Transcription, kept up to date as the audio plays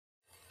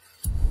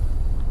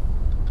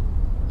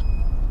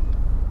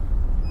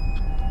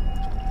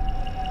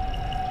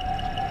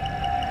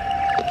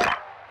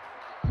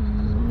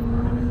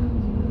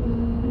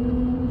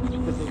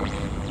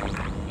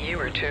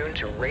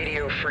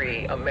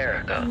Free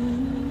America.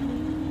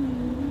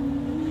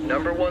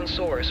 #1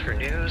 source for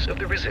news of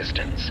the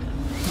resistance.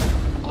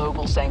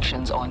 Global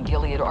sanctions on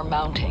Gilead are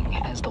mounting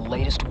as the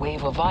latest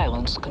wave of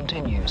violence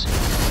continues.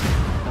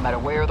 No matter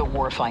where the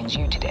war finds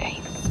you today,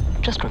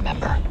 just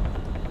remember,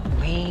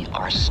 we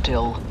are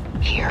still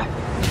here.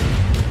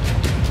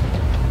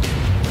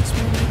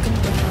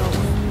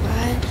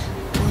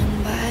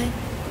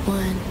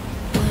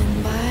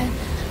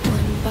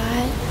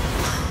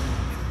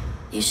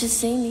 You should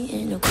see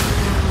me in a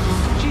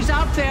crowd. She's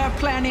out there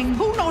planning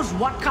who knows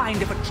what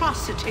kind of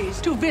atrocities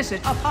to visit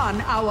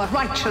upon our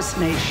righteous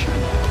nation.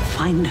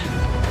 Find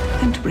her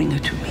and bring her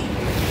to me.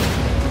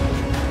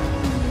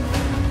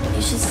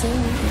 You should see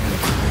me in a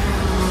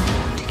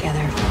crowd.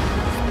 Together,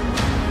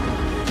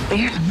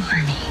 we're an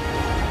army.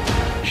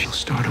 She'll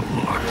start a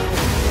war.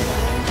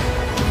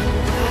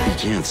 You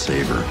can't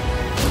save her.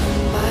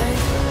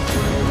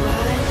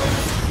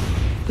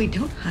 We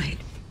don't hide.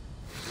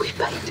 We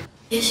fight.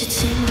 You should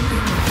see me in a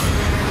crowd.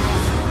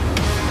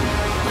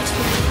 Watch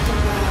me hit the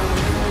ground.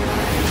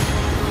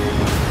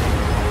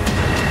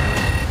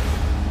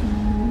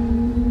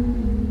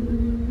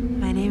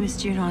 My name is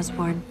June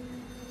Osborne.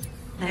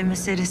 I'm a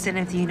citizen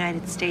of the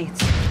United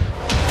States.